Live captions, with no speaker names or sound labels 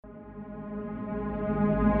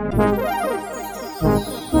Welcome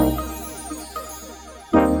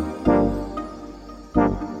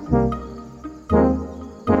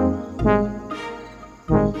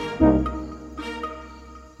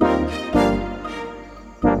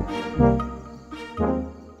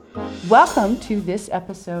to this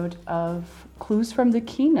episode of Clues from the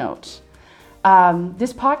Keynote.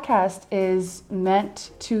 This podcast is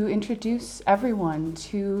meant to introduce everyone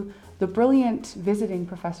to the brilliant visiting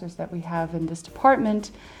professors that we have in this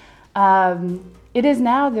department. It is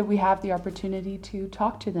now that we have the opportunity to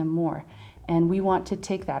talk to them more, and we want to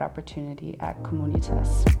take that opportunity at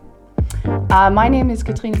Communitas. My name is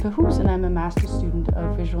Katrine Perhoes, and I'm a master's student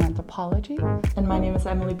of visual anthropology. And my name is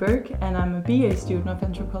Emily Berg, and I'm a BA student of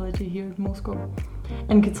anthropology here at Moskov.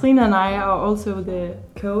 And Katrine and I are also the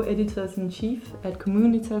co-editors-in-chief at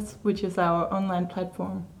Communitas, which is our online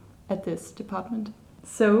platform at this department.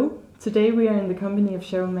 So, today we are in the company of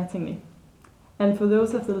Cheryl Mattingly. And for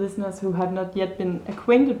those of the listeners who have not yet been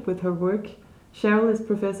acquainted with her work, Cheryl is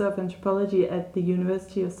professor of anthropology at the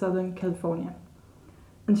University of Southern California.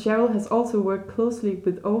 And Cheryl has also worked closely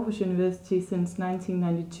with Aarhus University since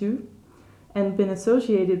 1992 and been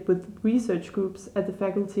associated with research groups at the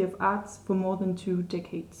Faculty of Arts for more than 2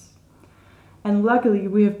 decades. And luckily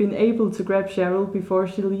we have been able to grab Cheryl before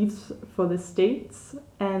she leaves for the States,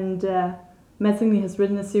 and Mattingly has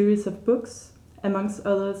written a series of books, amongst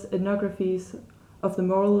others ethnographies of the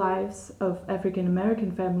moral lives of African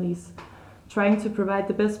American families, trying to provide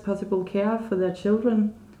the best possible care for their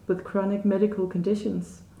children with chronic medical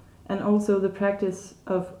conditions, and also the practice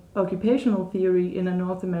of occupational theory in a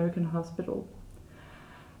North American hospital.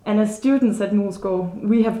 And as students at Moskov,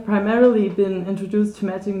 we have primarily been introduced to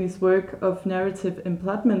Mattingly's work of narrative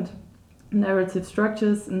emplotment, narrative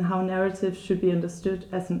structures, and how narratives should be understood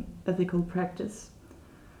as an ethical practice.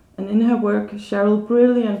 And in her work, Cheryl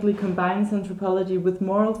brilliantly combines anthropology with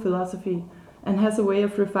moral philosophy and has a way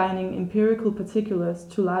of refining empirical particulars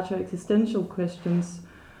to larger existential questions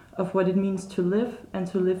of what it means to live and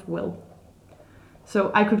to live well.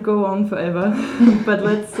 So I could go on forever, but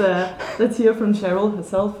let's hear from Cheryl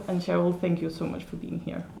herself. And Cheryl, thank you so much for being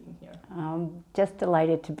here. Just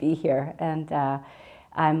delighted to be here, and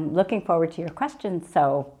I'm looking forward to your questions,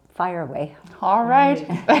 so fire away. All right.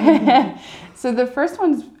 So the first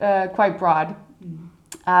one's quite broad,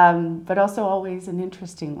 but also always an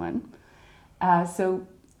interesting one. So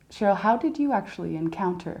Cheryl, how did you actually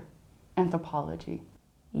encounter anthropology?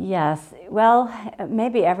 Yes, well,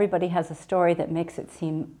 maybe everybody has a story that makes it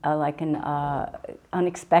seem like an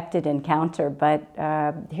unexpected encounter, but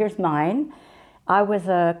here's mine. I was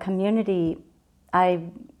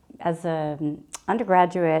as an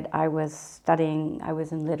undergraduate, I was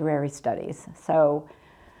in literary studies,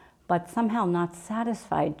 but somehow not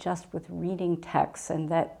satisfied just with reading texts, and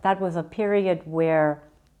that was a period where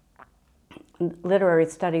literary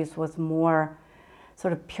studies was more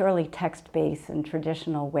sort of purely text-based in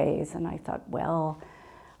traditional ways. And I thought, well,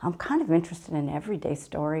 I'm kind of interested in everyday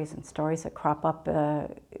stories and stories that crop up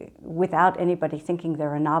without anybody thinking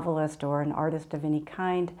they're a novelist or an artist of any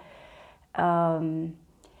kind.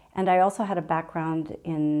 And I also had a background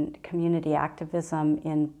in community activism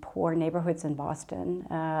in poor neighborhoods in Boston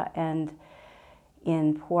and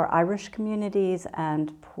in poor Irish communities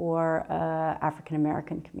and poor African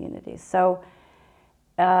American communities.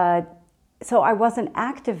 So I was an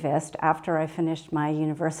activist after I finished my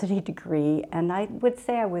university degree, and I would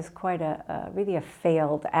say I was quite really a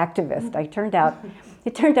failed activist. It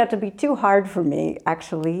turned out to be too hard for me,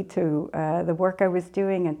 actually, to the work I was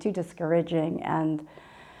doing, and too discouraging, and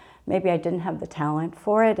maybe I didn't have the talent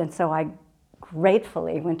for it, and so I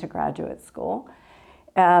gratefully went to graduate school.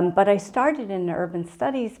 But I started in an urban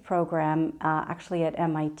studies program, actually at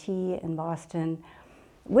MIT in Boston,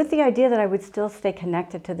 with the idea that I would still stay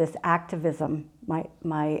connected to this activism,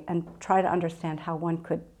 and try to understand how one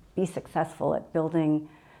could be successful at building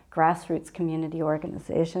grassroots community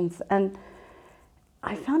organizations. And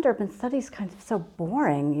I found urban studies kind of so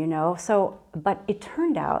boring, but it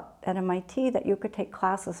turned out at MIT that you could take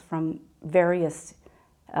classes from various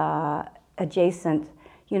adjacent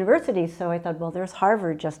universities. So I thought, well, there's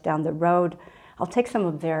Harvard just down the road. I'll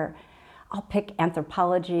pick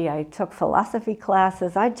anthropology. I took philosophy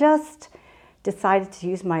classes. I just decided to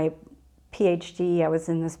use my PhD. I was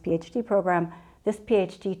in this PhD program,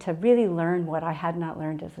 to really learn what I had not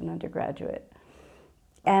learned as an undergraduate.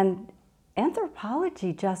 And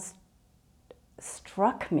anthropology just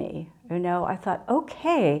struck me. I thought,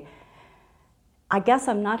 okay, I guess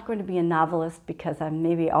I'm not going to be a novelist because I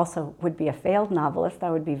maybe also would be a failed novelist.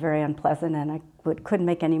 That would be very unpleasant, and I couldn't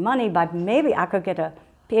make any money, but maybe I could get a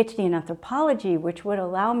PhD in anthropology, which would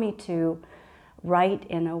allow me to write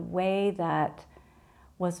in a way that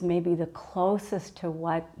was maybe the closest to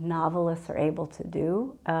what novelists are able to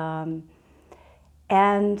do,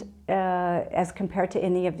 and as compared to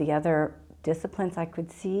any of the other disciplines I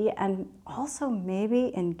could see, and also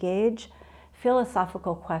maybe engage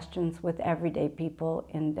philosophical questions with everyday people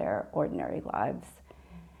in their ordinary lives.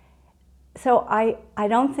 So I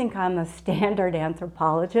don't think I'm a standard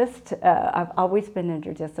anthropologist. I've always been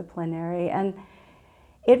interdisciplinary, and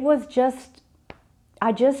it was just,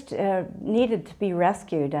 I just needed to be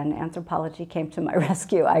rescued, and anthropology came to my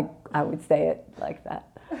rescue. I would say it like that.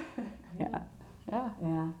 Yeah. Yeah.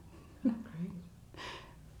 Yeah. Great.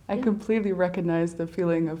 I completely recognize the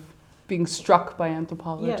feeling of being struck by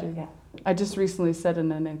anthropology. Yeah. Yeah. I just recently said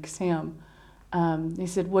in an exam, they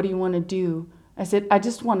said, "What do you want to do?" I said, "I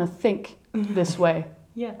just want to think this way.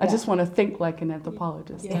 Yeah. I just want to think like an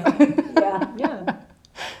anthropologist." Yeah. Yeah. Yeah.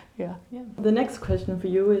 Yeah. Yeah. The next question for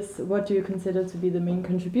you is, what do you consider to be the main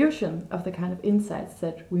contribution of the kind of insights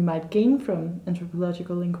that we might gain from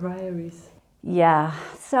anthropological inquiries? Yeah,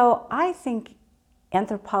 so I think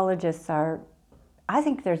anthropologists are, I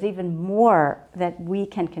think there's even more that we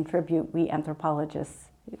can contribute, we anthropologists,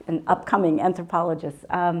 and upcoming anthropologists,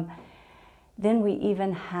 than we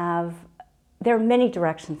even have. There are many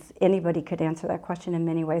directions. Anybody could answer that question in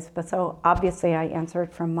many ways, but so obviously I answer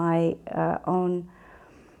it from my own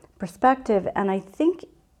perspective, and I think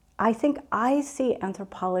I see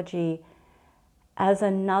anthropology as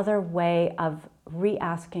another way of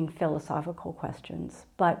re-asking philosophical questions,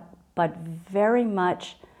 but very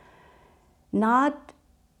much not,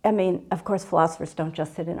 I mean, of course philosophers don't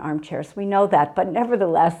just sit in armchairs, we know that, but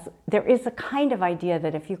nevertheless, there is a kind of idea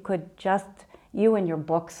that if you could just, you and your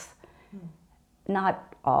books,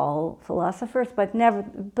 not all philosophers, but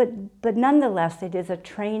nonetheless, it is a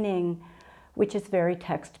training which is very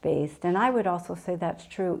text-based. And I would also say that's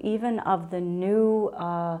true even of the new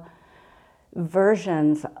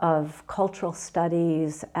versions of cultural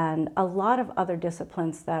studies and a lot of other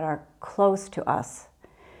disciplines that are close to us.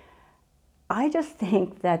 I just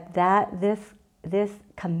think that this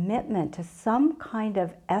commitment to some kind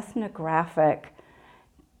of ethnographic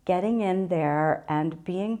getting in there and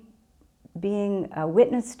being a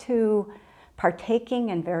witness to, partaking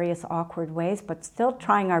in various awkward ways, but still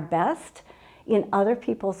trying our best in other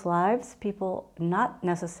people's lives, people not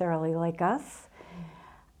necessarily like us.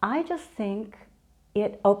 I just think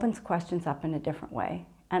it opens questions up in a different way.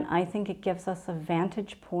 And I think it gives us a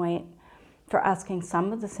vantage point for asking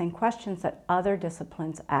some of the same questions that other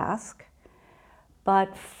disciplines ask,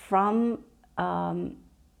 but from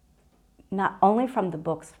not only from the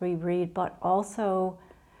books we read, but also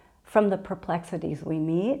from the perplexities we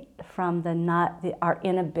meet, from our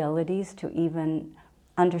inabilities to even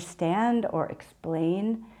understand or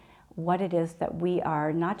explain what it is that we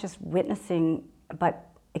are not just witnessing, but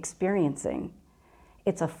experiencing.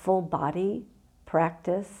 It's a full body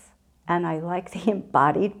practice, and I like the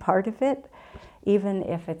embodied part of it, even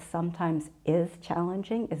if it sometimes is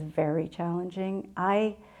challenging, is very challenging.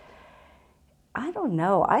 I don't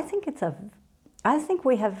know. I think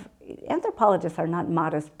we have, anthropologists are not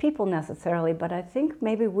modest people necessarily, but I think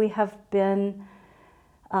maybe we have been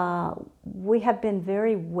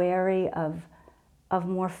very wary of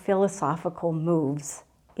more philosophical moves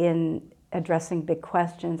in addressing big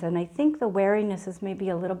questions. And I think the wariness is maybe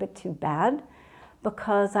a little bit too bad,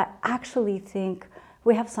 because I actually think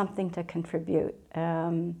we have something to contribute.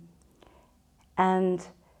 And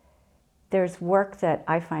there's work that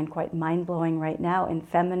I find quite mind-blowing right now in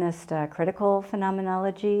feminist critical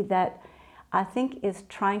phenomenology that I think is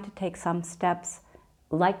trying to take some steps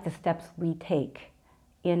like the steps we take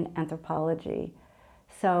in anthropology.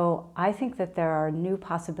 So I think that there are new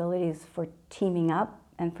possibilities for teaming up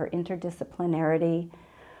and for interdisciplinarity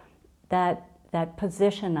that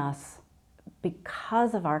position us,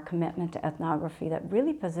 because of our commitment to ethnography, that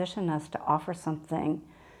really position us to offer something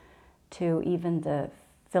to even the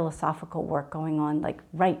philosophical work going on, like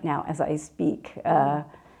right now as I speak,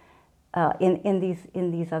 in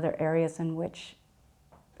these other areas in which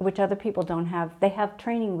other people don't have. They have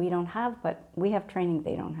training we don't have, but we have training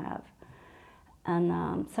they don't have.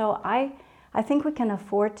 And so I think we can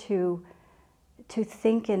afford to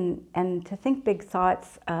think and to think big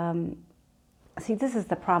thoughts. See, this is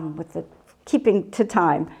the problem with the keeping to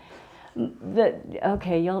time.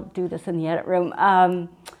 Okay, you'll do this in the edit room.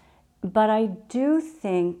 But I do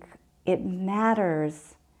think it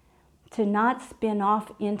matters to not spin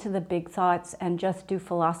off into the big thoughts and just do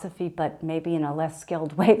philosophy, but maybe in a less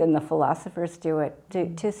skilled way than the philosophers do it,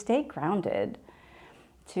 to stay grounded,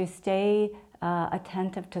 to stay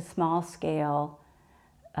attentive to small scale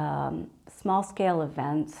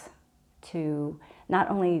events, to not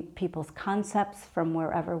only people's concepts from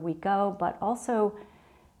wherever we go, but also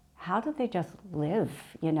how do they just live,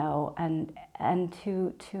 you know, and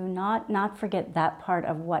to not forget that part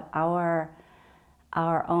of what our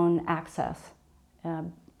own access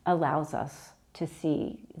allows us to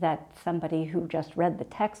see, that somebody who just read the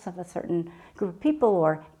text of a certain group of people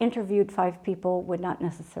or interviewed 5 people would not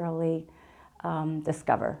necessarily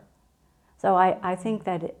discover. So I think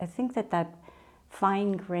that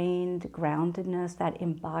fine-grained groundedness, that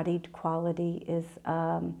embodied quality is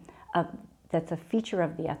that's a feature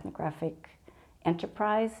of the ethnographic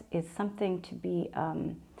enterprise, is something to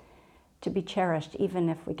be cherished, even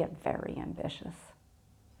if we get very ambitious,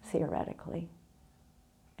 theoretically,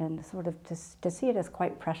 and sort of to see it as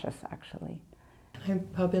quite precious, actually. Can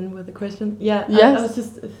I pop in with a question? Yeah, Yes. I was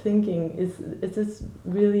just thinking, is this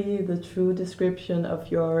really the true description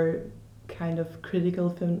of your kind of critical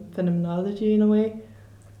phenomenology in a way?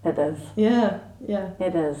 It is. Yeah.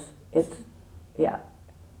 It is. It's, yeah.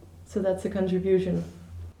 So that's a contribution.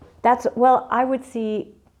 Well, I would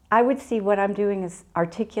see what I'm doing is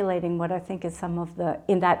articulating what I think is some of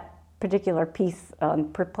in that particular piece,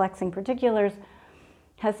 Perplexing Particulars,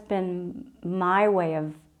 has been my way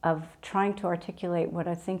of trying to articulate what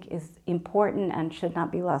I think is important and should not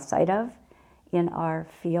be lost sight of in our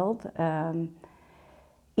field,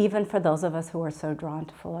 even for those of us who are so drawn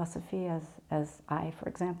to philosophy, as I, for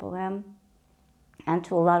example, am, and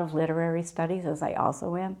to a lot of literary studies, as I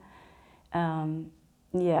also am.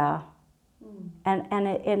 Yeah, and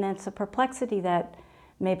it's a perplexity that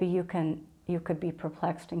maybe you could be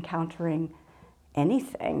perplexed encountering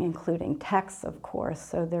anything, including texts, of course.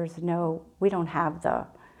 So we don't have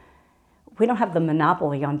the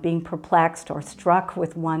monopoly on being perplexed or struck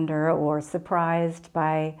with wonder or surprised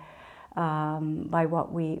by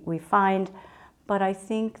what we find. But I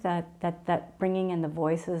think that bringing in the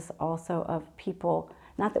voices also of people,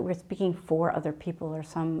 not that we're speaking for other people or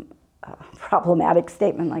some problematic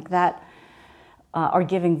statement like that, or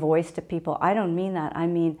giving voice to people. I don't mean that. I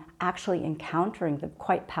mean actually encountering the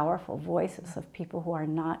quite powerful voices of people who are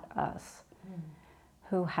not us,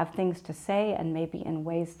 who have things to say, and maybe in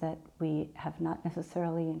ways that we have not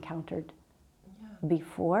necessarily encountered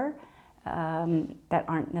before, that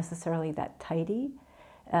aren't necessarily that tidy.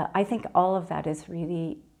 I think all of that is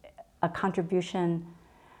really a contribution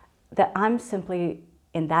that I'm simply,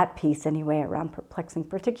 in that piece anyway, around Perplexing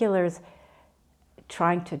Particulars,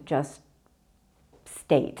 trying to just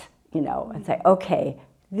state, you know, and say, okay,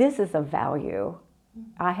 this is a value.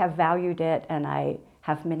 I have valued it, and I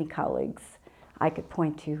have many colleagues I could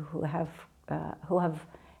point to who have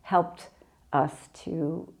helped us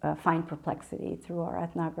to find perplexity through our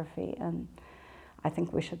ethnography, and I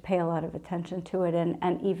think we should pay a lot of attention to it,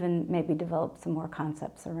 and even maybe develop some more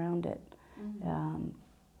concepts around it,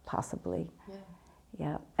 possibly.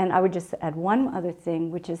 Yeah, and I would just add one other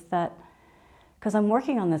thing, which is that, because I'm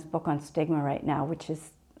working on this book on stigma right now, which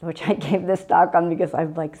I gave this talk on because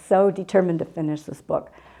I'm like so determined to finish this book.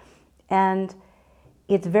 And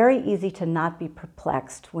it's very easy to not be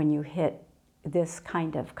perplexed when you hit this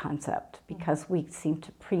kind of concept, because we seem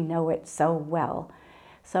to pre-know it so well.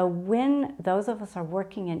 So when those of us are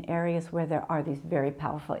working in areas where there are these very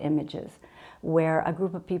powerful images, where a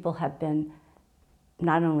group of people have been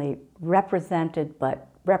not only represented, but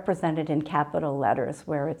represented in capital letters,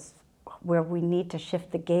 where we need to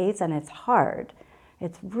shift the gaze, and it's hard,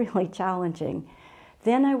 it's really challenging,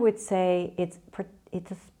 then I would say it's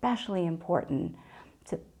especially important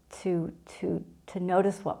to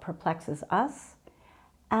notice what perplexes us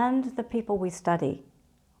and the people we study.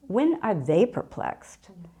 When are they perplexed?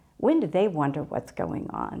 When do they wonder what's going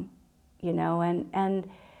on? You know, and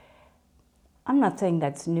I'm not saying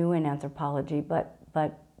that's new in anthropology, but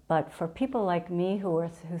for people like me who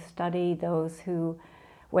study those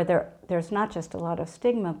where there's not just a lot of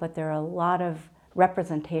stigma, but there are a lot of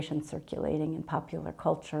representation circulating in popular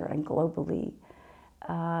culture and globally,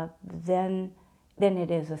 then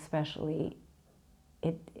it is especially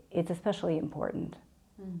important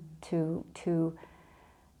to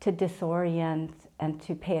disorient and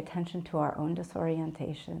to pay attention to our own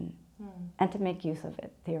disorientation and to make use of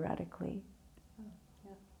it theoretically.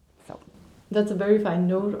 So that's a very fine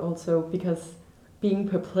note also, because being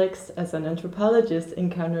perplexed as an anthropologist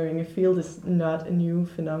encountering a field is not a new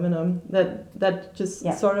phenomenon. That just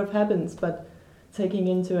sort of happens, but taking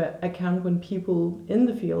into account when people in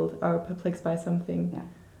the field are perplexed by something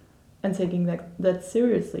and taking that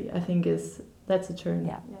seriously, I think that's a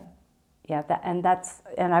turn.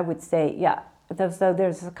 And I would say, so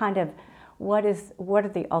there's a kind of, what are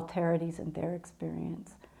the alterities in their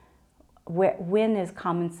experience? When is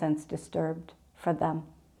common sense disturbed for them?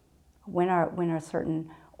 When are certain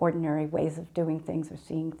ordinary ways of doing things or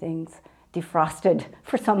seeing things defrosted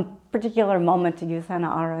for some particular moment, to use Hannah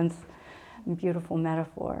Arendt's beautiful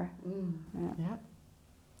metaphor. Yeah.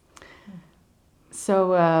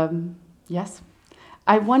 So yes,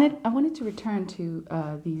 I wanted to return to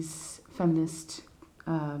these feminist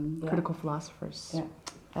critical philosophers,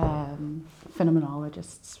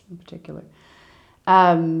 phenomenologists in particular.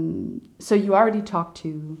 So you already talked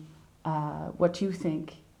to what you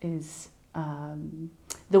think is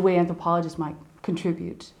the way anthropologists might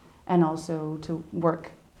contribute, and also to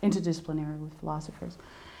work interdisciplinary with philosophers.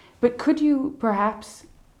 But could you perhaps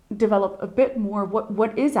develop a bit more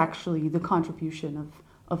what is actually the contribution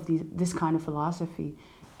of this kind of philosophy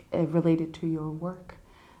related to your work?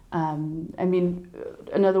 I mean,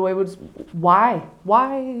 another way was why?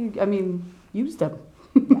 I mean, use them.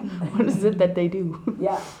 What is it that they do?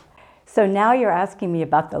 Yeah. So now you're asking me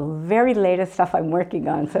about the very latest stuff I'm working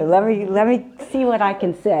on. So let me see what I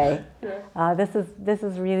can say. This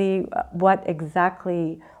is really what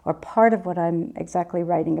exactly, or part of what I'm exactly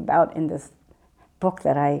writing about in this book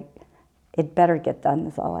that it better get done,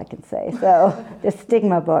 is all I can say. So this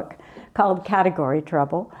stigma book called Category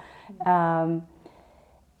Trouble.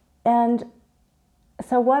 And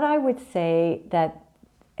so what I would say that,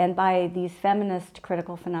 and by these feminist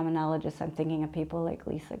critical phenomenologists, I'm thinking of people like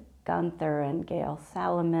Lisa Gunther and Gail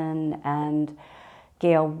Salomon and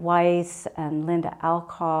Gail Weiss and Linda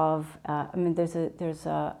Alkov. I mean, there's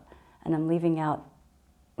a, and I'm leaving out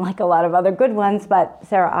like a lot of other good ones, but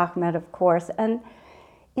Sarah Ahmed, of course. And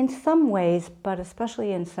in some ways, but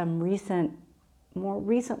especially in some more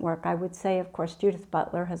recent work, I would say, of course, Judith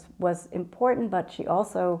Butler was important, but she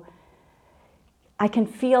also, I can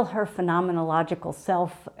feel her phenomenological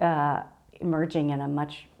self emerging in a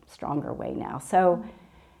much stronger way now. So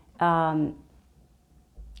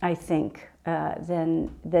I think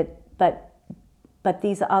then that, but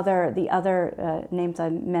the other names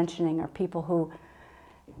I'm mentioning are people who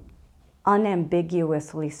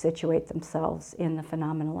unambiguously situate themselves in the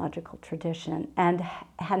phenomenological tradition and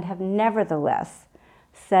have nevertheless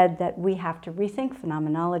said that we have to rethink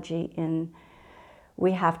phenomenology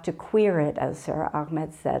we have to queer it, as Sarah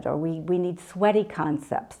Ahmed said, or we need sweaty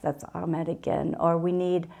concepts, that's Ahmed again, or we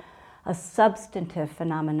need a substantive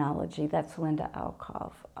phenomenology, that's Linda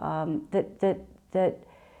Alkov.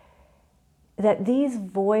 That these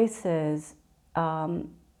voices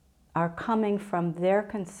are coming from their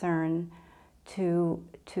concern to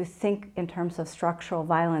think in terms of structural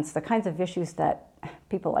violence, the kinds of issues that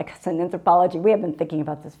people like us in anthropology, we have been thinking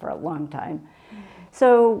about this for a long time. Mm-hmm.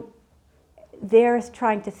 So they're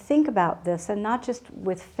trying to think about this, and not just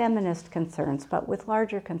with feminist concerns, but with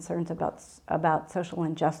larger concerns about social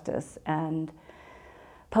injustice and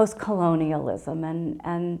post-colonialism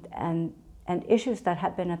and issues that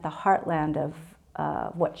have been at the heartland of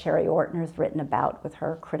what Sherry Ortner's written about with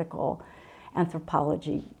her critical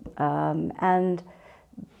anthropology,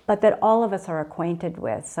 but that all of us are acquainted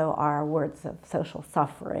with. So our words of social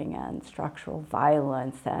suffering and structural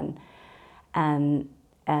violence and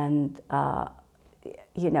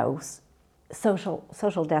you know,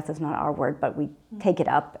 social death is not our word, but we take it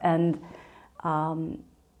up, and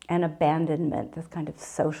abandonment, this kind of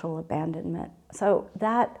social abandonment. So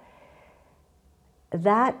that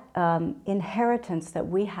inheritance that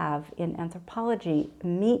we have in anthropology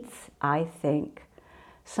meets, I think,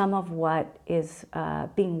 some of what is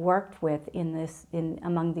being worked with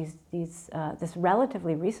among this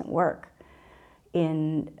relatively recent work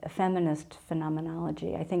in feminist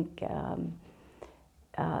phenomenology. I think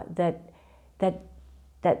that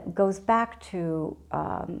goes back to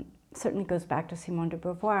certainly goes back to Simone de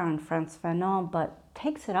Beauvoir and Frantz Fanon, but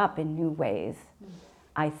takes it up in new ways,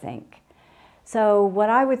 I think. So what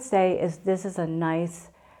I would say is this is a nice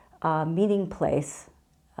meeting place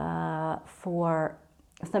for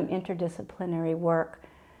some interdisciplinary work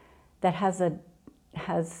that has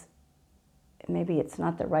maybe it's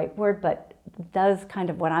not the right word, but does kind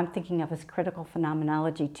of what I'm thinking of as critical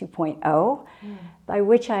phenomenology 2.0, by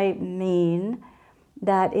which I mean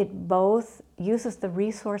that it both uses the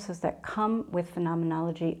resources that come with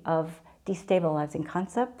phenomenology of destabilizing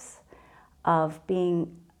concepts, of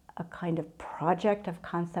being a kind of project of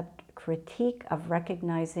concept critique, of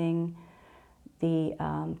recognizing the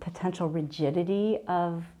potential rigidity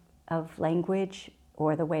of language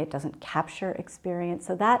or the way it doesn't capture experience.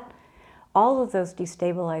 So that all of those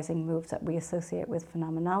destabilizing moves that we associate with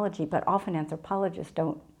phenomenology, but often anthropologists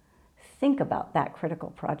don't think about that critical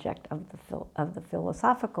project of the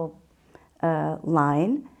philosophical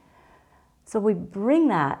line. So we bring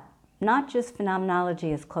that not just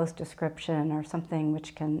phenomenology as close description or something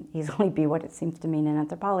which can easily be what it seems to mean in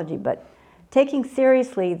anthropology, but taking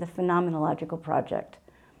seriously the phenomenological project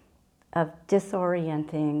of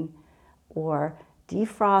disorienting or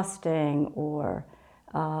defrosting or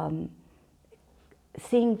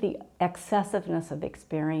seeing the excessiveness of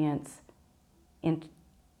experience and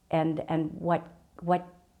what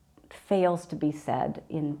fails to be said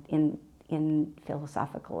in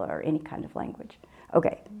philosophical or any kind of language.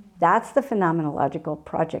 Okay, that's the phenomenological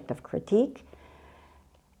project of critique.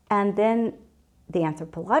 And then the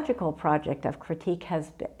anthropological project of critique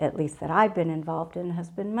has been, at least that I've been involved in, has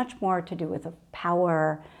been much more to do with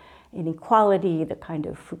power, inequality, the kind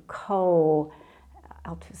of Foucault,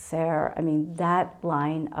 Althusser, I mean, that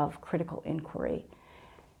line of critical inquiry.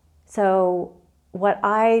 So what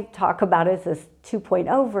I talk about as this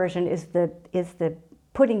 2.0 version is the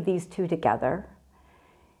putting these two together,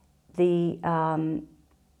 the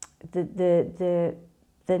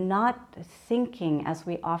not thinking, as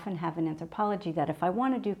we often have in anthropology, that if I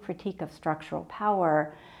want to do critique of structural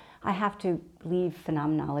power, I have to leave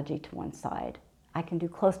phenomenology to one side. I can do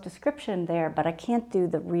close description there, but I can't do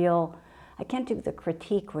the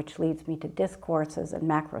critique which leads me to discourses and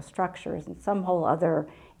macro structures and some whole other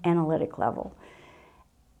analytic level.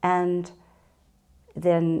 And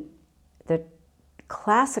then the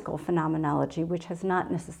classical phenomenology, which has not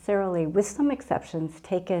necessarily, with some exceptions,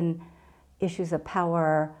 taken issues of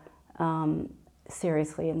power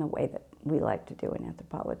seriously in the way that we like to do in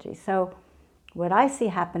anthropology. So what I see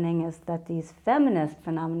happening is that these feminist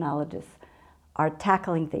phenomenologists are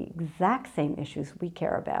tackling the exact same issues we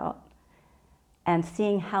care about and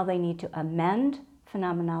seeing how they need to amend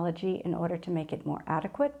phenomenology in order to make it more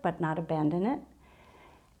adequate but not abandon it.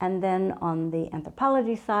 And then on the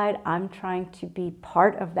anthropology side, I'm trying to be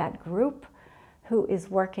part of that group who is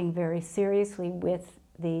working very seriously with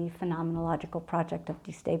the phenomenological project of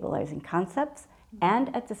destabilizing concepts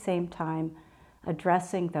and at the same time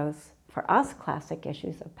addressing those, for us, classic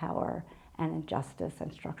issues of power and injustice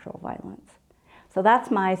and structural violence. So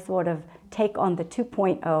that's my sort of take on the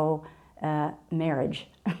 2.0 marriage,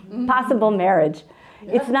 possible marriage.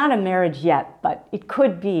 Yeah. It's not a marriage yet, but it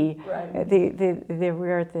could be. Right.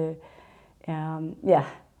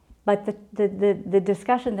 But the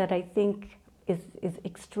discussion that I think is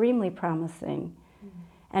extremely promising,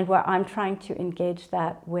 and where I'm trying to engage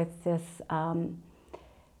that with this,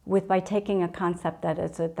 by taking a concept that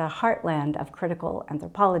is at the heartland of critical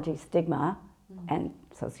anthropology, stigma, and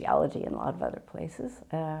sociology and a lot of other places,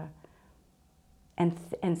 and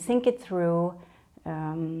think it through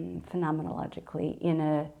phenomenologically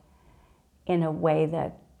in a way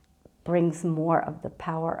that brings more of the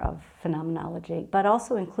power of phenomenology, but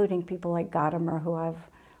also including people like Gadamer, who I've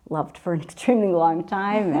loved for an extremely long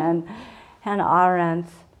time, and Hannah Arendt.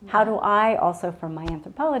 How do I also, from my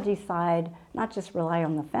anthropology side, not just rely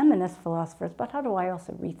on the feminist philosophers, but how do I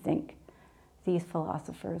also rethink these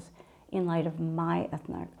philosophers in light of my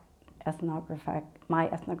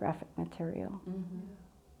ethnographic material? Mm-hmm.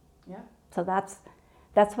 Yeah. So that's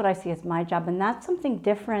what I see as my job, and that's something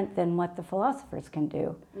different than what the philosophers can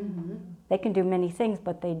do. Mm-hmm. They can do many things,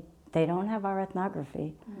 but they don't have our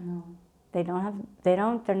ethnography. No.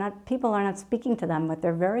 People are not speaking to them with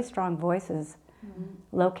their very strong voices,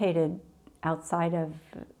 located outside of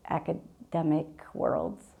academic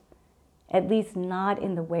worlds, at least not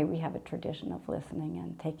in the way we have a tradition of listening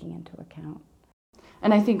and taking into account.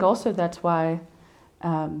 And I think also that's why,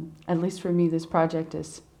 at least for me, this project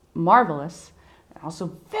is marvelous, and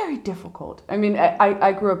also very difficult. I mean,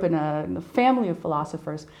 I grew up in a family of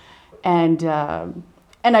philosophers, and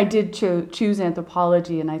I did choose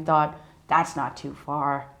anthropology, and I thought, that's not too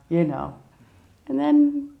far, you know. And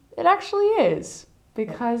then it actually is,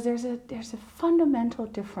 because there's a fundamental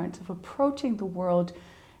difference of approaching the world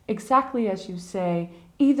exactly as you say,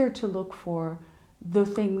 either to look for the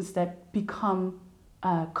things that become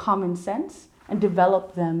common sense and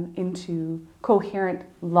develop them into coherent,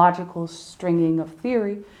 logical stringing of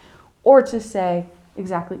theory, or to say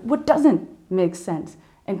exactly what doesn't make sense,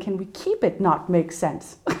 and can we keep it not make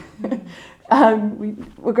sense?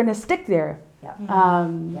 We're going to stick there.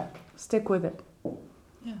 Yeah. Stick with it.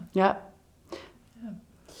 Yeah. Yeah.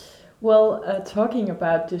 Well, talking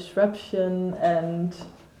about disruption and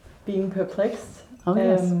being perplexed,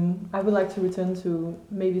 yes. I would like to return to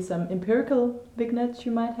maybe some empirical vignettes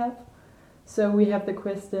you might have. So we have the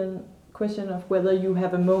question of whether you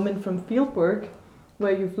have a moment from fieldwork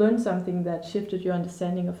where you've learned something that shifted your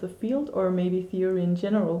understanding of the field, or maybe theory in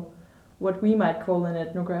general, what we might call an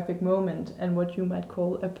ethnographic moment and what you might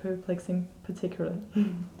call a perplexing particular.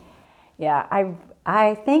 Yeah,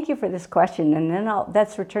 I thank you for this question, and then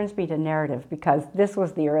that returns me to narrative, because this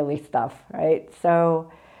was the early stuff, right?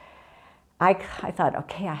 So I thought,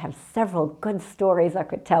 okay, I have several good stories I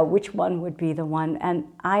could tell. Which one would be the one? And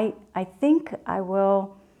I think I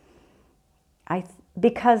will.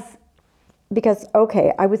 Because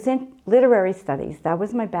okay, I was in literary studies. That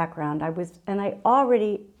was my background. I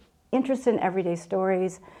already interested in everyday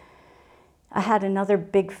stories. I had another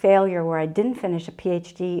big failure where I didn't finish a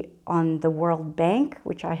PhD on the World Bank,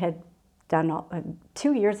 which I had done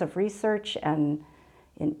 2 years of research and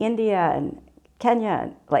in India and Kenya,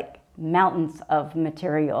 and like mountains of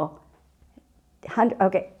material.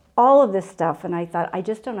 Okay, all of this stuff. And I thought, I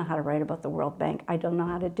just don't know how to write about the World Bank. I don't know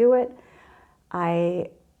how to do it. I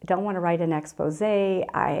don't want to write an expose.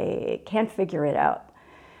 I can't figure it out.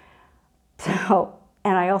 So,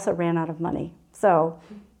 and I also ran out of money. So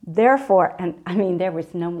therefore, and I mean, there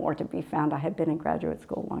was no more to be found. I had been in graduate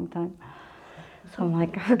school a long time. So I'm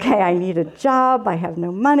like, okay, I need a job. I have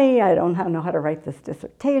no money. I don't know how to write this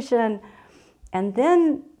dissertation. And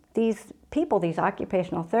then these people, these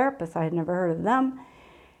occupational therapists, I had never heard of them.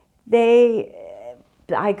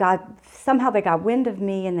 Somehow they got wind of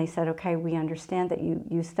me, and they said, okay, we understand that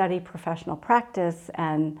you study professional practice,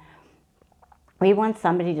 and we want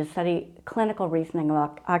somebody to study clinical reasoning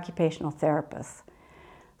of occupational therapists.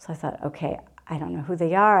 So I thought, okay, I don't know who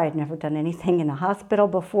they are. I'd never done anything in a hospital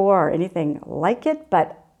before or anything like it,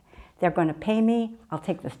 but they're going to pay me. I'll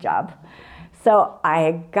take this job. So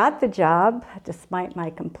I got the job despite my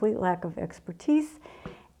complete lack of expertise,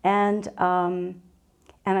 and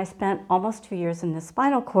I spent almost 2 years in the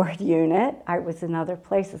spinal cord unit. I was in other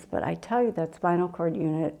places, but I tell you, that spinal cord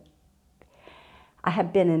unit, I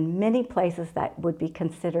have been in many places that would be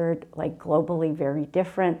considered like globally very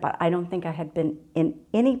different, but I don't think I had been in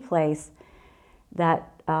any place that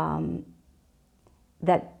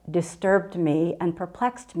that disturbed me and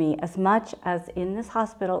perplexed me as much as in this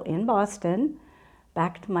hospital in Boston,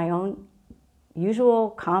 back to my own usual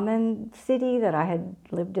common city that I had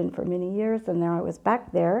lived in for many years. And there I was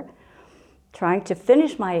back there trying to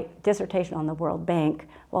finish my dissertation on the World Bank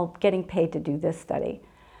while getting paid to do this study.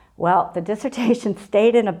 Well, the dissertation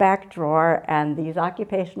stayed in a back drawer, and these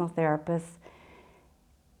occupational therapists,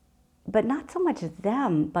 but not so much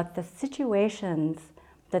them, but the situations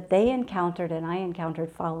that they encountered and I encountered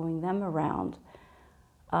following them around,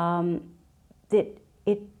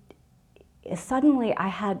 suddenly I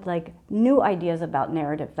had like new ideas about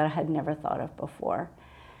narrative that I had never thought of before.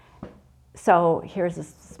 So here's a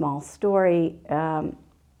small story.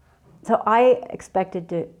 So I expected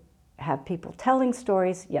to have people telling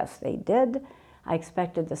stories. Yes, they did. I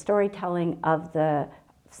expected the storytelling of the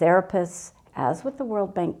therapists, as with the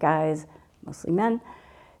World Bank guys, mostly men,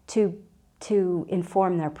 to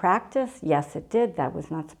inform their practice. Yes, it did. That was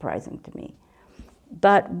not surprising to me.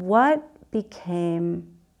 But what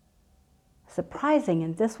became surprising,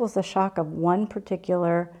 and this was the shock of one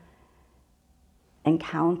particular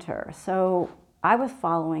encounter. So I was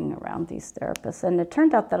following around these therapists, and it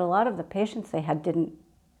turned out that a lot of the patients they had didn't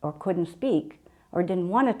or couldn't speak or didn't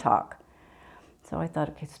want to talk. So I thought,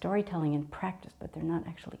 okay, storytelling in practice, but they're not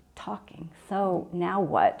actually talking. So now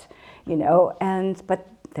what? But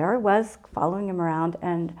there I was following him around,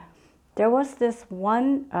 and there was this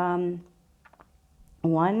one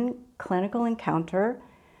clinical encounter.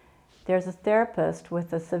 There's a therapist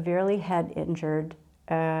with a severely head injured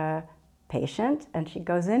patient, and she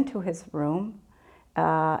goes into his room,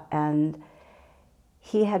 and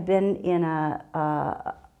he had been in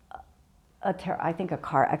I think a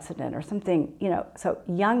car accident or something, so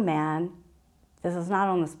young man, this is not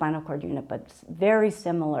on the spinal cord unit, but very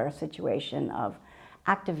similar situation of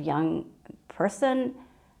active young person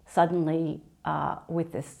suddenly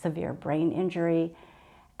with this severe brain injury.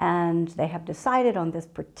 And they have decided on this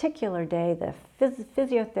particular day, the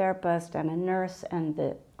physiotherapist and a nurse and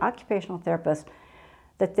the occupational therapist,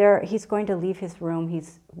 that he's going to leave his room. He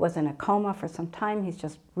was in a coma for some time. He's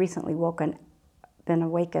just recently been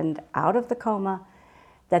awakened out of the coma,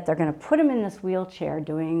 that they're going to put him in this wheelchair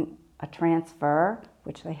doing a transfer,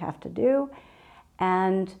 which they have to do,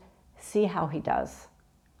 and see how he does.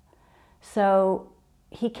 So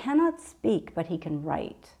he cannot speak, but he can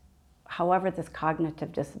write. However, this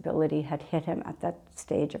cognitive disability had hit him at that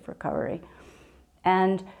stage of recovery.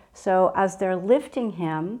 And so as they're lifting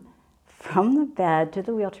him from the bed to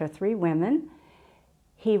the wheelchair, 3 women,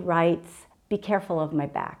 he writes, "Be careful of my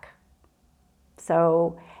back."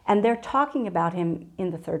 So, and they're talking about him in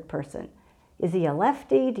the third person. Is he a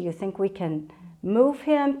lefty? Do you think we can move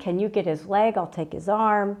him? Can you get his leg? I'll take his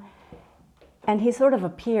arm. And he sort of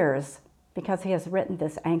appears because he has written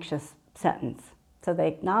this anxious sentence. So they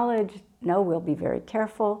acknowledge no, we'll be very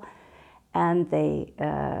careful. And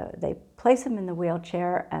they place him in the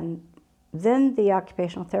wheelchair, and then the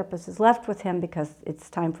occupational therapist is left with him because it's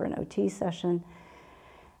time for an OT session.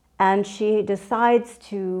 And she decides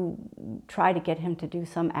to try to get him to do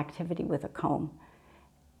some activity with a comb.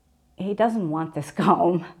 He doesn't want this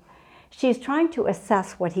comb. She's trying to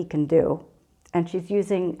assess what he can do, and she's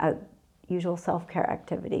using a usual self-care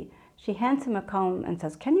activity. She hands him a comb and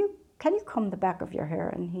says, can you comb the back of your hair?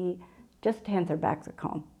 And he just hands her back the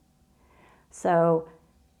comb. So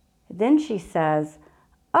then she says,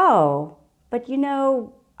 oh, but you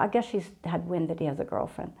know, I guess she's had wind that he has a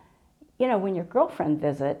girlfriend. You know, when your girlfriend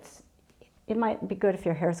visits, it might be good if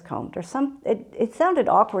your hair's combed or it sounded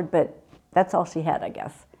awkward, but that's all she had, I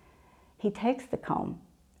guess. He takes the comb,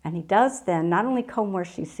 and he does then not only comb where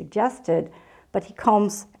she suggested, but he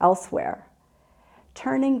combs elsewhere,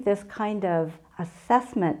 turning this kind of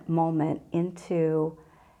assessment moment into,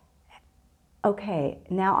 okay,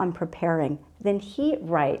 now I'm preparing. Then he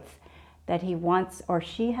writes that he wants, or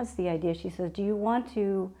she has the idea, she says, do you want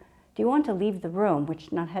to leave the room, which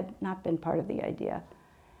had not been part of the idea?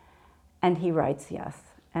 And he writes yes,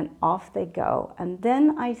 and off they go. And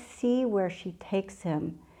then I see where she takes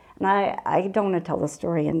him, and I don't want to tell the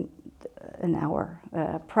story in an hour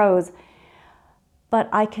prose, but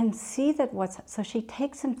I can see that so she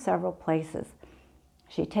takes him several places.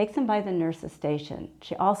 She takes him by the nurse's station.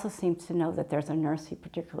 She also seems to know that there's a nurse he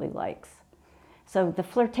particularly likes. So the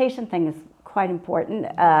flirtation thing is quite important.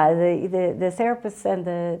 The therapists and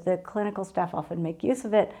the clinical staff often make use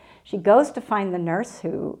of it. She goes to find the nurse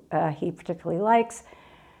who he particularly likes,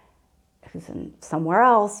 who's somewhere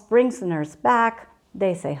else, brings the nurse back.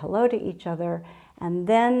 They say hello to each other. And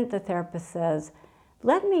then the therapist says,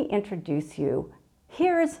 let me introduce you.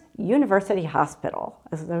 Here's University Hospital,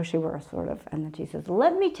 as though she were sort of, and then she says,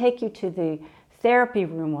 let me take you to the therapy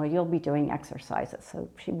room where you'll be doing exercises. So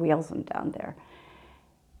she wheels him down there.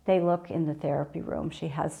 They look in the therapy room. She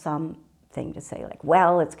has something to say like,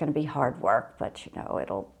 well, it's going to be hard work, but you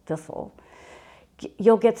know,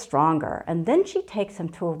 you'll get stronger. And then she takes him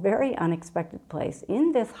to a very unexpected place.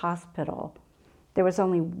 In this hospital, there was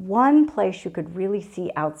only one place you could really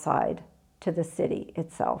see outside to the city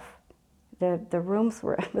itself. The rooms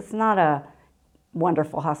it was not a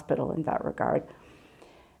wonderful hospital in that regard.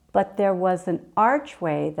 But there was an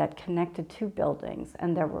archway that connected two buildings,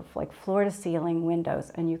 and there were like floor-to-ceiling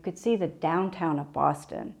windows, and you could see the downtown of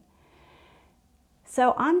Boston.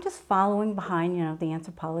 So I'm just following behind, you know, the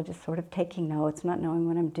anthropologist, sort of taking notes, not knowing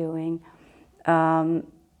what I'm doing. And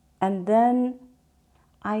then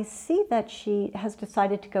I see that she has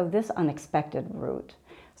decided to go this unexpected route.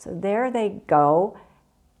 So there they go.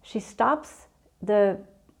 She stops the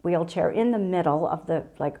wheelchair in the middle of the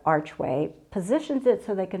archway, positions it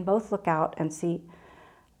so they can both look out and see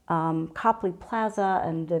Copley Plaza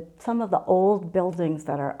and some of the old buildings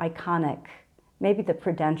that are iconic, maybe the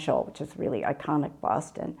Prudential, which is really iconic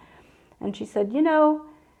Boston. And she said, you know,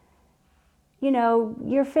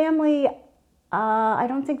 your family, I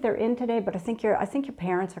don't think they're in today, but I think your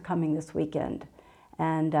parents are coming this weekend,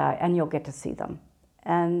 and you'll get to see them.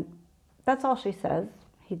 And that's all she says.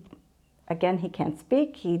 He can't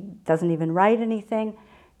speak. He doesn't even write anything.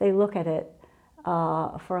 They look at it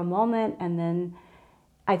for a moment, and then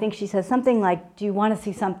I think she says something like, do you want to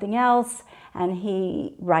see something else? And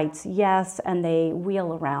he writes yes, and they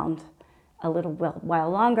wheel around a little while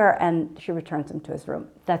longer, and she returns him to his room.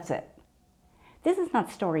 That's it. This is not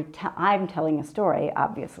I'm telling a story,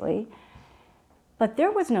 obviously, but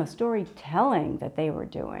there was no storytelling that they were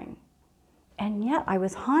doing. And yet I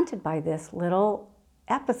was haunted by this little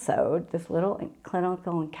episode, this little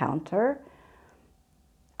clinical encounter.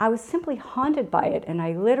 I was simply haunted by it, and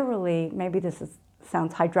I literally, maybe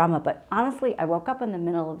sounds high drama, but honestly, I woke up in the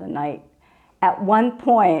middle of the night at one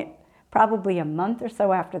point, probably a month or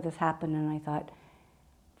so after this happened, and I thought,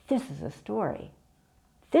 this is a story.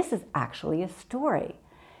 This is actually a story.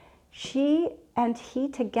 She and he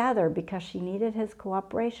together, because she needed his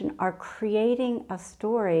cooperation, are creating a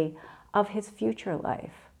story of his future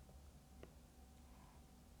life.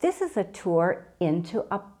 This is a tour into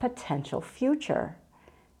a potential future.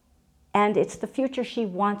 And it's the future she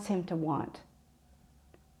wants him to want.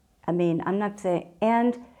 I mean, I'm not saying,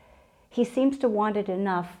 and he seems to want it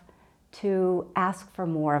enough to ask for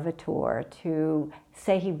more of a tour, to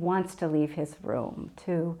say he wants to leave his room,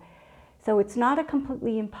 so it's not a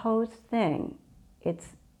completely imposed thing. It's,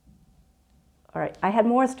 all right, I had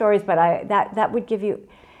more stories, but that would give you,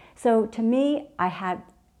 so to me, I had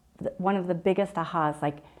one of the biggest ahas,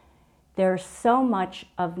 like there's so much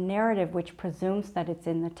of narrative which presumes that it's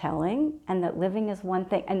in the telling and that living is one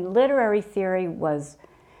thing. And literary theory was,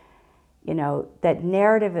 You know, that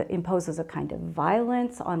narrative imposes a kind of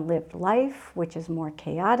violence on lived life, which is more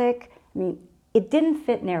chaotic. I mean, it didn't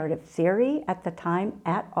fit narrative theory at the time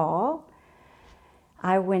at all.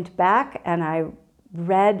 I went back and I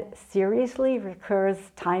read seriously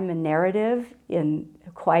Ricoeur's Time and Narrative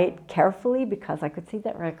quite carefully, because I could see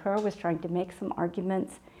that Ricoeur was trying to make some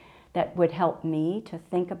arguments that would help me to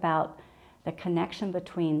think about the connection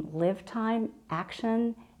between lived time,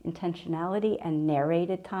 action, intentionality, and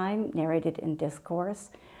narrated time, narrated in discourse.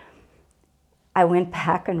 I went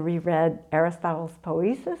back and reread Aristotle's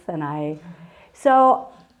Poesis, and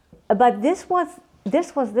but this was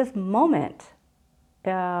this moment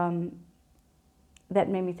that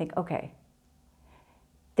made me think, okay,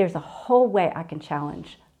 there's a whole way I can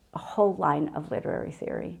challenge a whole line of literary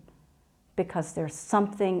theory, because there's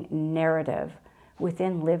something narrative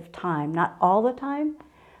within lived time, not all the time,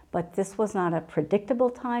 but this was not a predictable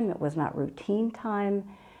time, it was not routine time,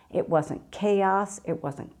 it wasn't chaos, it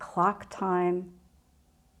wasn't clock time.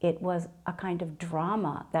 It was a kind of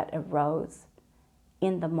drama that arose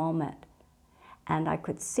in the moment. And I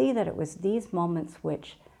could see that it was these moments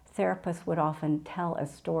which therapists would often tell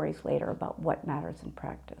as stories later about what matters in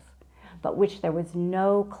practice, but which there was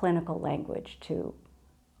no clinical language to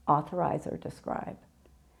authorize or describe.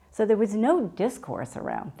 So there was no discourse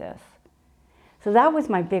around this. So that was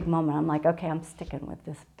my big moment. I'm like, okay, I'm sticking with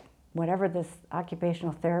this. Whatever this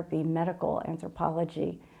occupational therapy, medical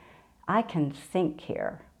anthropology, I can think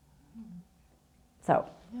here. So,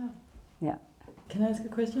 yeah. Can I ask a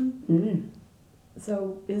question? Mm.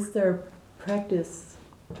 So is there practice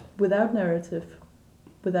without narrative,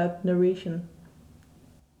 without narration?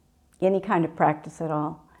 Any kind of practice at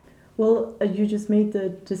all. Well, you just made the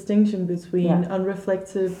distinction between Yeah.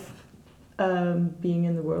 unreflective being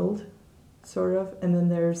in the world, sort of, and then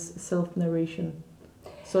there's self-narration,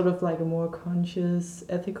 sort of like a more conscious,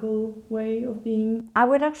 ethical way of being. I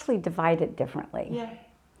would actually divide it differently. Yeah.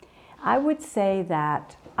 I would say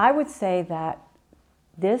that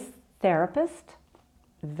this therapist,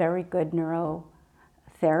 very good neurodevelopmental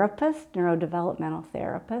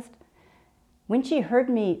therapist, when she heard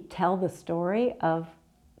me tell the story of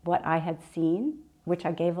what I had seen, which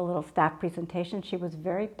I gave a little staff presentation, she was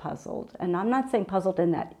very puzzled. And I'm not saying puzzled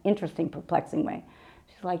in that interesting, perplexing way.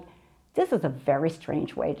 She's like, this is a very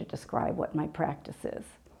strange way to describe what my practice is.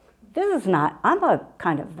 This is not, I'm a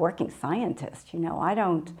kind of working scientist, you know, I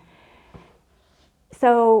don't.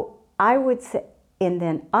 So I would say, and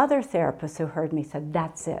then other therapists who heard me said,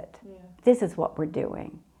 that's it. Yeah. This is what we're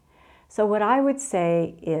doing. So what I would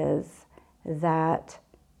say is that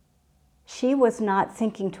she was not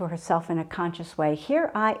thinking to herself in a conscious way,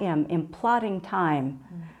 here I am imploding time.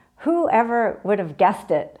 Whoever would have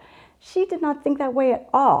guessed it? She did not think that way at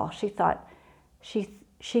all. She thought,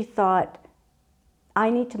 I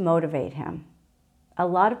need to motivate him. A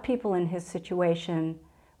lot of people in his situation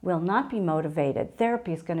will not be motivated.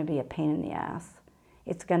 Therapy is going to be a pain in the ass.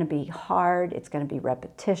 It's going to be hard. It's going to be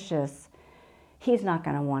repetitious. He's not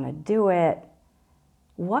going to want to do it.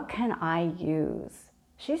 What can I use?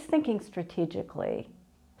 She's thinking strategically.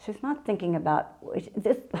 She's not thinking about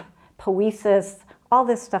this poesis, all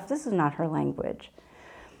this stuff. This is not her language.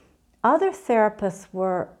 Other therapists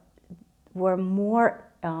were more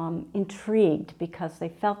intrigued because they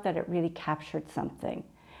felt that it really captured something.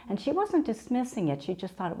 And she wasn't dismissing it. She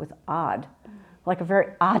just thought it was odd, like a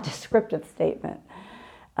very odd descriptive statement.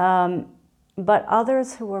 But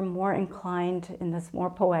others who were more inclined in this more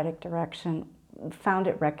poetic direction found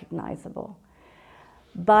it recognizable.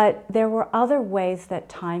 But there were other ways that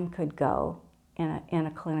time could go in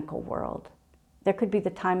a clinical world. There could be the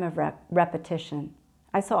time of repetition.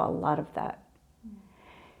 I saw a lot of that.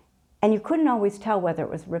 And you couldn't always tell whether it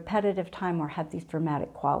was repetitive time or had these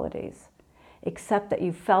dramatic qualities, except that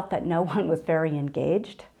you felt that no one was very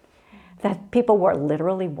engaged, that people were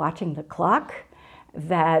literally watching the clock,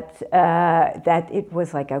 that it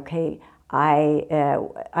was like, okay,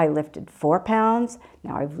 I lifted 4 pounds,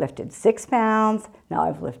 now I've lifted 6 pounds, now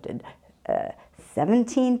I've lifted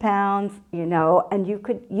 17 pounds, you know, and you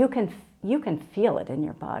can feel it in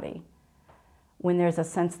your body when there's a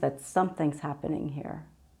sense that something's happening here,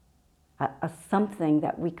 a something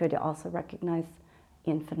that we could also recognize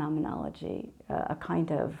in phenomenology, a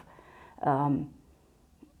kind of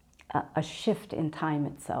a shift in time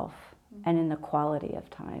itself and in the quality of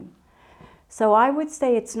time. So I would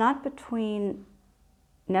say it's not between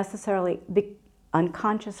necessarily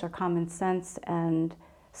unconscious or common sense and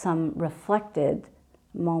some reflected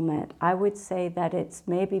moment. I would say that it's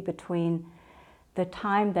maybe between the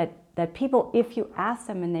time that people, if you ask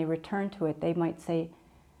them and they return to it, they might say,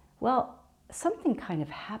 well, something kind of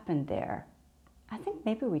happened there. I think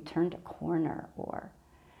maybe we turned a corner, or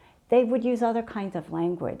they would use other kinds of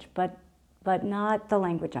language, but not the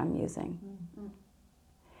language I'm using.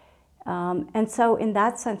 And so in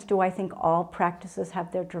that sense, do I think all practices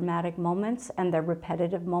have their dramatic moments and their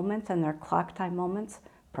repetitive moments and their clock time moments?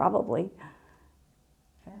 Probably.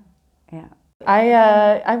 Yeah.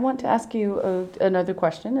 I want to ask you another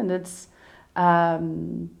question, and it's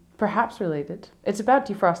perhaps related. It's about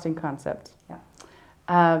defrosting concept. Yeah.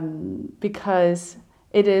 Because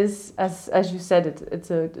it is, as you said,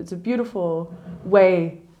 it's a beautiful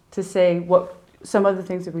way to say what some of the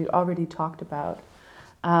things that we've already talked about.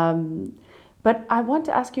 But I want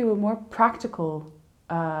to ask you a more practical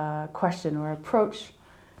question or approach.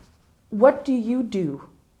 What do you do,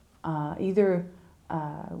 either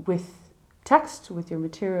with text, with your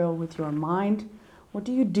material, with your mind? What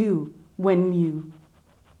do you do when you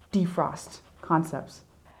defrost concepts?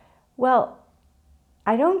 Well,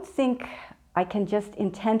 I don't think I can just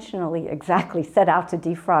intentionally exactly set out to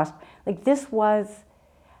defrost. Like this was,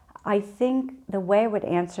 I think the way I would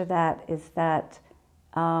answer that is that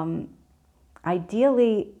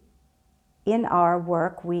ideally in our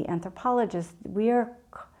work, we anthropologists,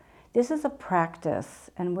 this is a practice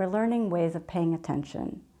and we're learning ways of paying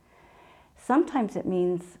attention. Sometimes it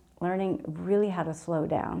means learning really how to slow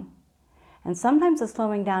down. And sometimes the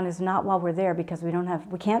slowing down is not while we're there because we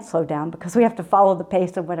can't slow down because we have to follow the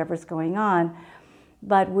pace of whatever's going on,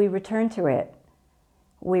 but we return to it.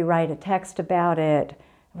 We write a text about it,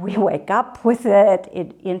 we wake up with it,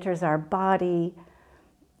 it enters our body,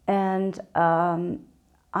 and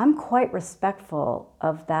I'm quite respectful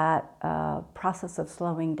of that process of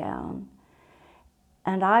slowing down.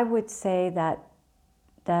 And I would say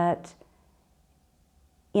that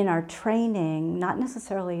in our training, not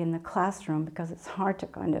necessarily in the classroom because it's hard to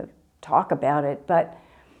kind of talk about it, but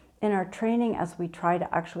in our training as we try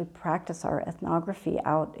to actually practice our ethnography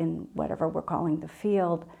out in whatever we're calling the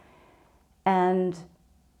field, and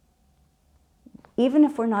even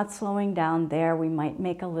if we're not slowing down there, we might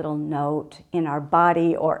make a little note in our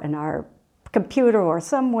body or in our computer or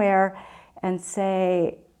somewhere and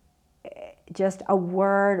say just a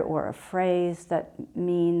word or a phrase that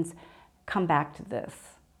means, come back to this.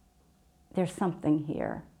 There's something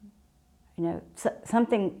here. You know,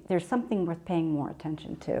 there's something worth paying more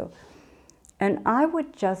attention to. And I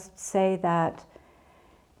would just say that's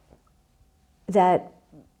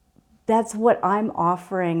what I'm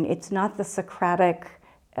offering. It's not the Socratic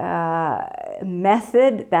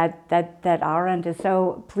method that Arendt is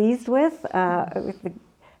so pleased with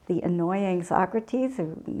the annoying Socrates.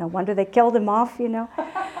 No wonder they killed him off,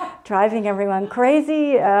 driving everyone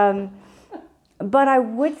crazy. But I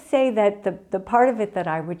would say that the part of it that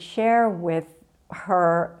I would share with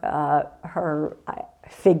her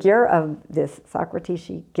figure of this Socrates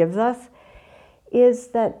she gives us is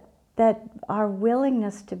that our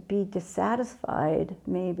willingness to be dissatisfied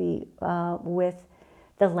maybe with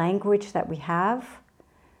the language that we have,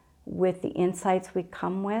 with the insights we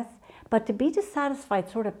come with, but to be dissatisfied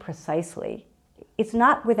sort of precisely. It's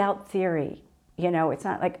not without theory. It's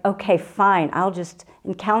not like, okay, fine, I'll just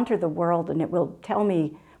encounter the world and it will tell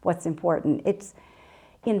me what's important. It's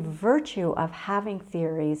in virtue of having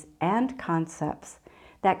theories and concepts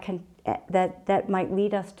that might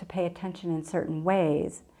lead us to pay attention in certain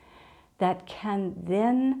ways that can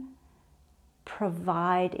then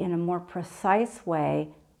provide in a more precise way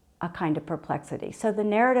a kind of perplexity. So the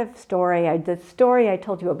narrative story, the story I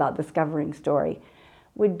told you about, Discovering Story,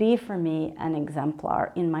 would be for me an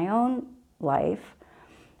exemplar in my own life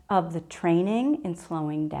of the training in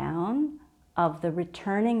slowing down, of the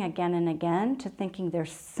returning again and again to thinking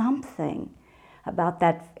there's something about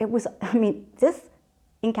that. This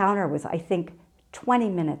encounter was, I think, 20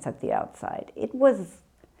 minutes at the outside. It was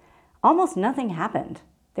almost nothing happened.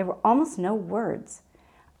 There were almost no words.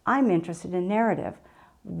 I'm interested in narrative.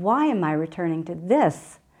 Why am I returning to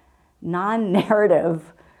this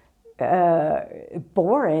non-narrative,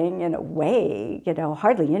 boring in a way,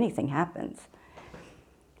 hardly anything happens.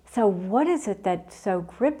 So what is it that's so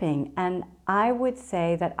gripping? And I would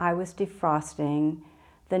say that I was defrosting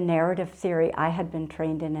the narrative theory I had been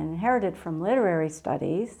trained in and inherited from literary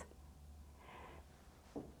studies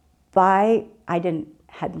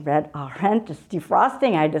hadn't read Arendt, just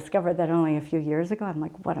defrosting. I discovered that only a few years ago. I'm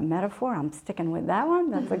like, what a metaphor. I'm sticking with that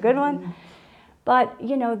one. That's a good one. But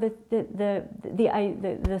the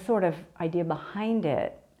sort of idea behind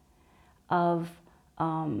it of,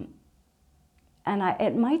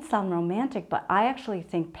 it might sound romantic, but I actually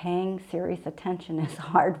think paying serious attention is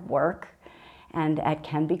hard work, and it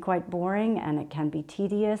can be quite boring, and it can be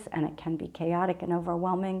tedious, and it can be chaotic and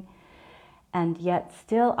overwhelming. And yet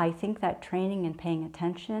still, I think that training and paying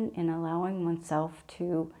attention in allowing oneself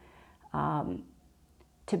to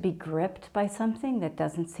be gripped by something that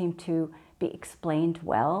doesn't seem to be explained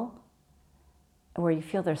well, where you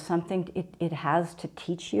feel there's something it has to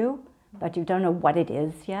teach you, but you don't know what it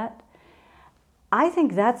is yet. I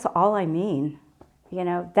think that's all I mean. You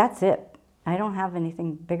know, that's it. I don't have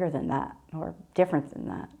anything bigger than that or different than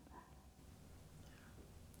that.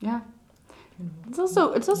 Yeah. It's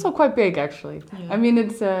also quite big, actually. Yeah. I mean,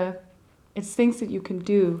 it's things that you can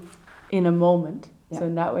do in a moment. Yeah. So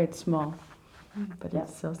in that way, it's small, but Yeah.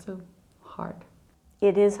 it's also hard.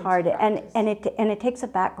 It is Takes hard, practice. and it takes a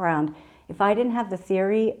background. If I didn't have the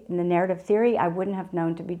theory, the narrative theory, I wouldn't have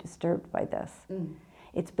known to be disturbed by this.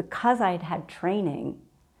 It's because I'd had training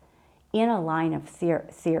in a line of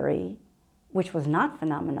theory, which was not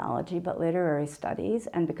phenomenology, but literary studies,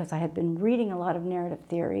 and because I had been reading a lot of narrative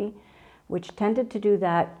theory, which tended to do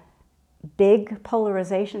that big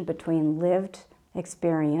polarization between lived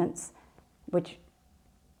experience, which,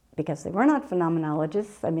 because they were not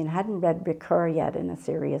phenomenologists, I mean, hadn't read Ricoeur yet in a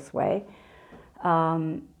serious way,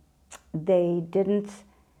 they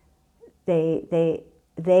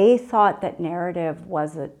thought that narrative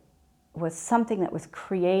was something that was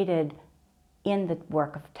created in the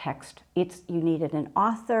work of text. You needed an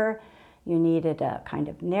author, you needed a kind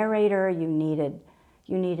of narrator, you needed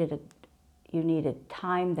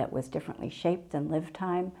time that was differently shaped than lived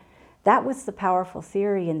time. That was the powerful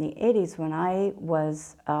theory in the 80s when I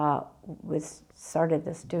started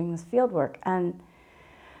doing this field work. And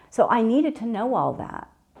so I needed to know all that.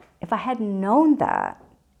 If I hadn't known that,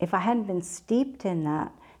 if I hadn't been steeped in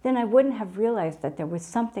that, then I wouldn't have realized that there was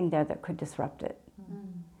something there that could disrupt it.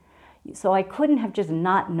 So I couldn't have just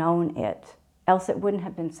not known it, else it wouldn't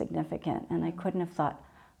have been significant. And I couldn't have thought,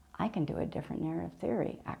 I can do a different narrative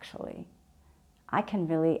theory, actually. I can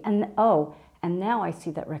really, and now I see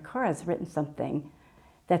that Ricoeur has written something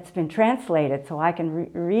that's been translated, so I can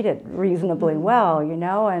read it reasonably well, you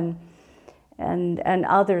know, and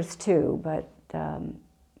others too. But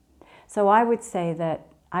so I would say that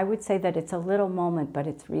it's a little moment, but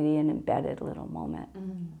it's really an embedded little moment.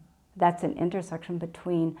 That's an intersection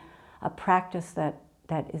between a practice that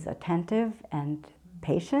is attentive and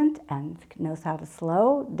patient and knows how to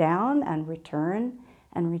slow down and return.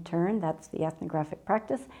 That's the ethnographic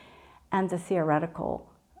practice, and the theoretical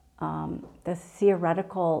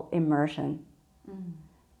immersion,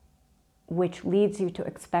 which leads you to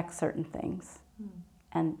expect certain things.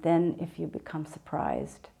 And then if you become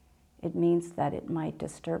surprised, it means that it might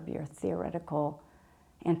disturb your theoretically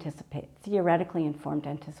informed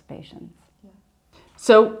anticipations.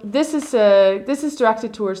 So this is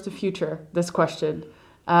directed towards the future, this question.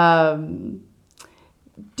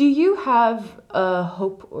 Do you have a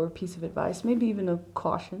hope or a piece of advice, maybe even a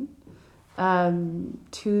caution,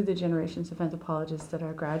 to the generations of anthropologists that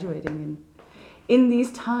are graduating in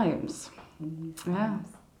these times?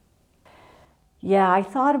 Yeah, I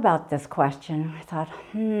thought about this question. I thought,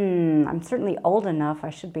 I'm certainly old enough, I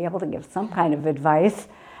should be able to give some kind of advice.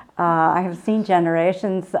 I have seen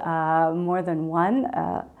generations, more than one,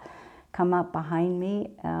 come up behind me.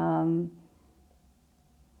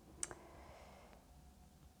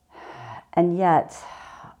 And yet,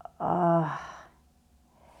 I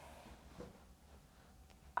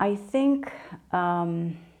think,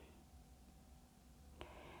 and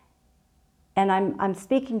I'm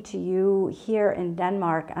speaking to you here in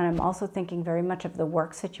Denmark, and I'm also thinking very much of the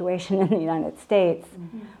work situation in the United States,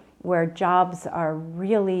 where jobs are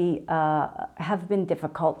really, have been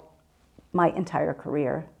difficult my entire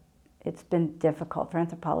career. It's been difficult for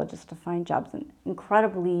anthropologists to find jobs, an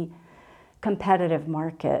incredibly competitive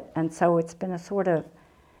market. And so it's been a sort of,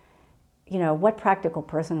 you know, what practical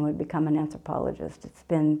person would become an anthropologist? It's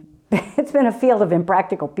been a field of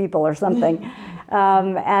impractical people or something.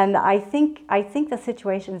 And I think the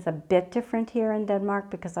situation is a bit different here in Denmark,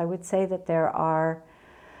 because I would say that there are,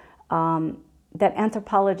 that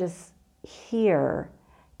anthropologists here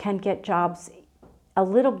can get jobs a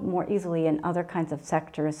little more easily in other kinds of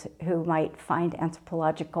sectors who might find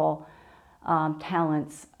anthropological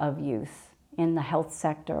talents of use in the health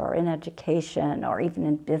sector or in education or even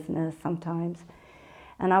in business sometimes.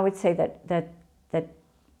 And I would say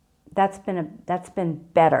that's been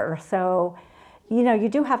better. So, you know, you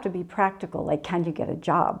do have to be practical. Like, can you get a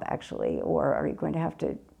job actually, or are you going to have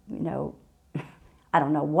to, you know, I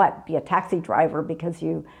don't know what, be a taxi driver because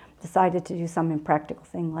you decided to do some impractical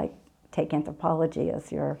thing like take anthropology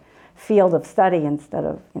as your field of study instead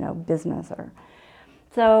of, you know, business or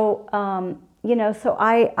so. You know, so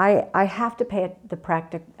I have to pay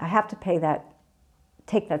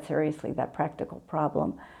take that seriously, that practical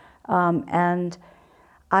problem. And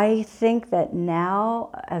I think that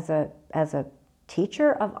now, as a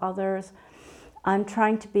teacher of others, I'm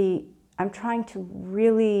trying to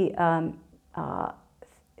really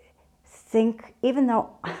think, even though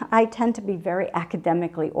I tend to be very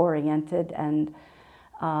academically oriented, and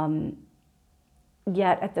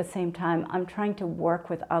yet at the same time, I'm trying to work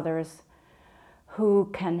with others who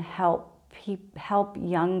can help these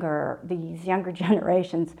younger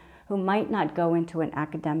generations who might not go into an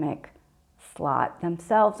academic slot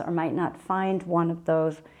themselves or might not find one of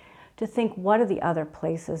those, to think, what are the other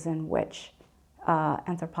places in which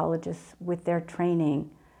anthropologists with their training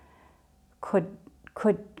could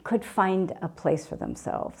find a place for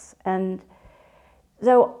themselves. And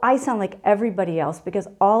so I sound like everybody else because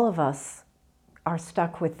all of us are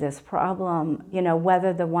stuck with this problem,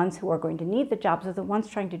 whether the ones who are going to need the jobs or the ones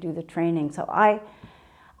trying to do the training. So I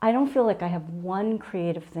don't feel like I have one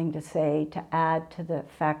creative thing to say to add to the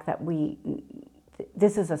fact that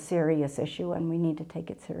this is a serious issue and we need to take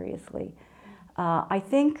it seriously. I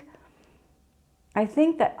think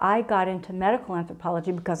that I got into medical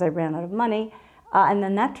anthropology because I ran out of money, and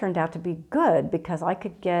then that turned out to be good because I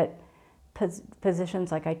could get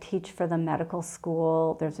positions like I teach for the medical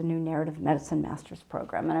school. There's a new narrative medicine master's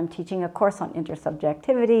program, and I'm teaching a course on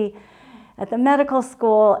intersubjectivity at the medical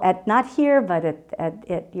school, not here, but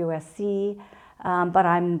at USC. But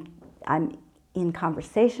I'm in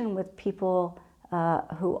conversation with people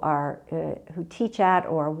who teach at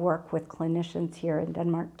or work with clinicians here in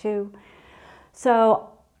Denmark too. So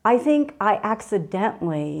I think I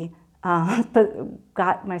accidentally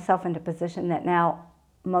got myself into a position that now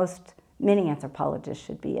many anthropologists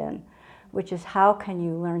should be in, which is how can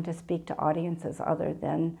you learn to speak to audiences other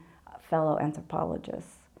than fellow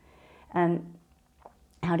anthropologists? And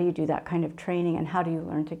how do you do that kind of training, and how do you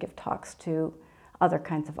learn to give talks to other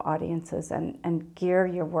kinds of audiences and gear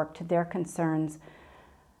your work to their concerns,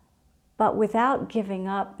 but without giving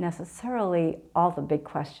up necessarily all the big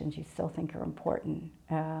questions you still think are important.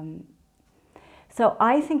 So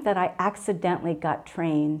I think that I accidentally got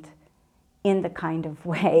trained in the kind of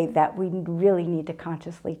way that we really need to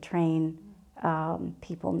consciously train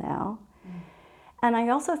people now. And I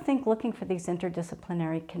also think looking for these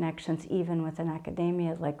interdisciplinary connections, even within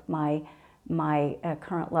academia, like my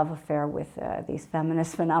current love affair with these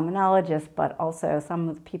feminist phenomenologists, but also some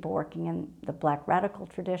of the people working in the Black radical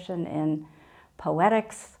tradition in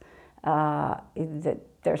poetics.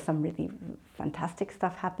 There's some really fantastic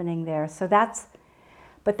stuff happening there. So that's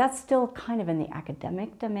still kind of in the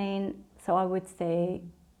academic domain. So I would say,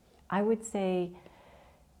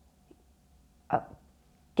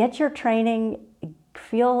 get your training,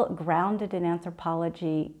 feel grounded in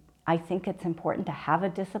anthropology. I think it's important to have a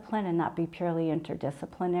discipline and not be purely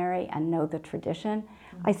interdisciplinary and know the tradition.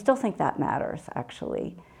 Mm-hmm. I still think that matters,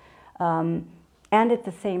 actually. And at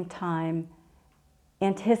the same time,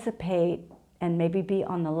 anticipate and maybe be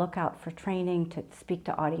on the lookout for training to speak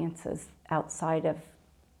to audiences outside of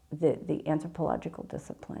the anthropological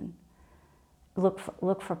discipline.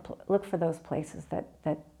 Look for those places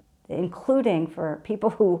that including for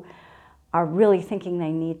people who are really thinking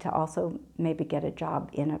they need to also maybe get a job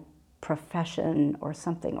in a profession or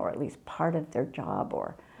something, or at least part of their job,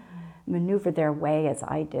 or maneuver their way, as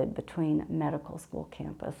I did, between a medical school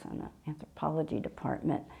campus and an anthropology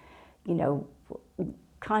department.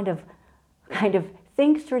 Kind of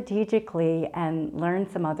think strategically and learn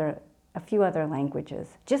a few other languges,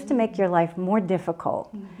 just to make your life more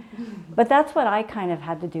difficult. But that's what I kind of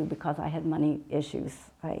had to do because I had money issues.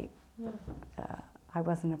 I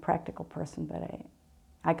wasn't a practical person, but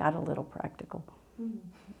I got a little practical.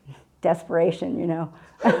 Desperation,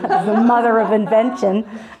 the mother of invention,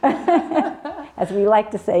 as we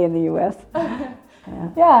like to say in the U.S.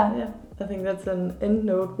 Yeah. I think that's an end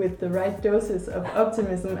note with the right doses of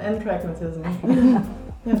optimism and pragmatism.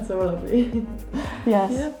 That's so lovely.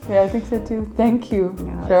 Yes, yeah, I think so too. Thank you,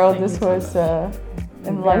 Cheryl. This was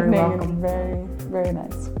enlightening and very, very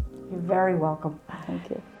nice. You're very welcome. Thank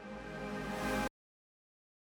you.